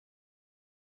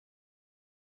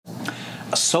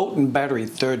Assault and battery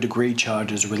third-degree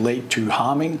charges relate to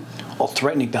harming or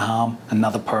threatening to harm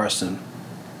another person.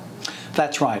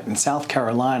 That's right, in South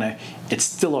Carolina, it's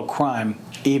still a crime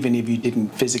even if you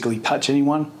didn't physically touch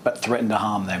anyone but threatened to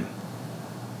harm them.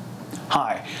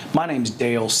 Hi, my name's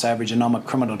Dale Savage and I'm a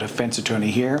criminal defense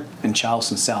attorney here in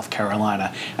Charleston, South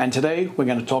Carolina. And today we're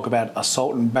going to talk about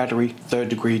assault and battery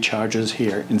third-degree charges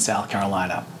here in South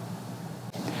Carolina.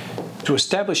 To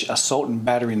establish assault and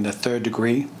battery in the third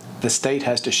degree, the state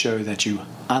has to show that you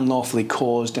unlawfully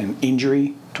caused an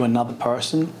injury to another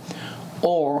person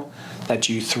or that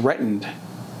you threatened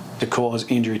to cause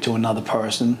injury to another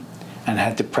person and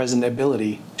had the present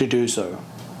ability to do so.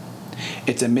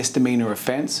 It's a misdemeanor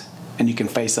offense and you can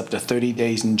face up to 30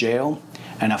 days in jail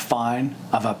and a fine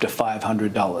of up to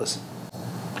 $500.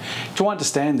 To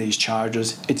understand these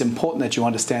charges, it's important that you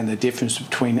understand the difference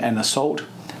between an assault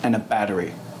and a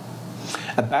battery.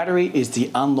 A battery is the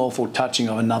unlawful touching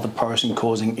of another person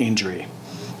causing injury.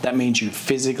 That means you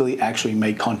physically actually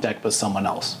made contact with someone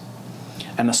else.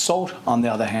 An assault, on the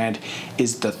other hand,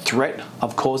 is the threat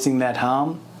of causing that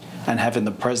harm and having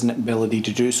the present ability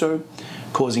to do so,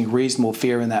 causing reasonable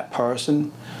fear in that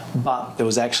person, but there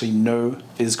was actually no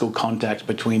physical contact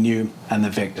between you and the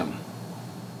victim.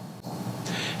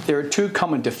 There are two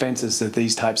common defenses of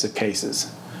these types of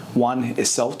cases. One is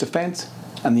self-defense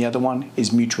and the other one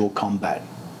is mutual combat.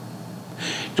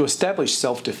 To establish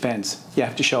self-defense, you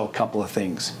have to show a couple of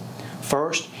things.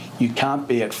 First, you can't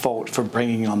be at fault for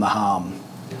bringing on the harm.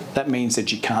 That means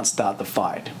that you can't start the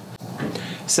fight.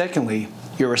 Secondly,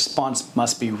 your response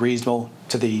must be reasonable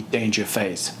to the danger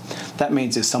faced. That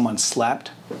means if someone slapped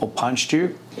or punched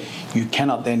you, you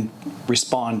cannot then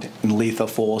respond in lethal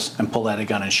force and pull out a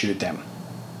gun and shoot them.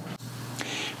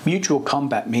 Mutual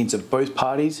combat means that both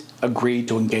parties agree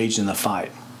to engage in the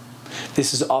fight.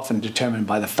 This is often determined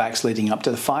by the facts leading up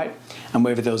to the fight and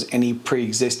whether there was any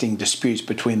pre-existing disputes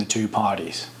between the two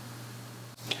parties.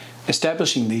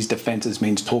 Establishing these defenses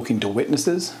means talking to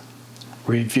witnesses,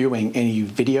 reviewing any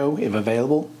video if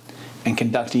available, and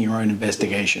conducting your own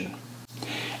investigation.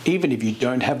 Even if you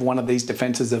don't have one of these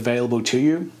defenses available to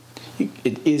you,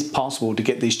 it is possible to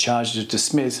get these charges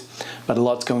dismissed, but a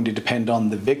lot's going to depend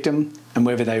on the victim and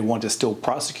whether they want to still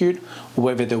prosecute or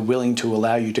whether they're willing to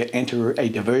allow you to enter a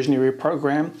diversionary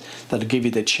program that'll give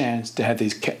you the chance to have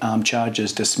these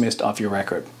charges dismissed off your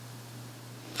record.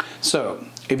 So,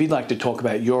 if you'd like to talk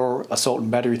about your assault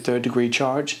and battery third degree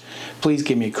charge, please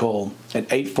give me a call at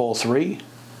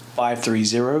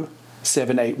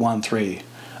 843-530-7813.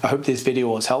 I hope this video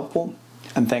was helpful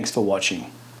and thanks for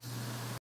watching.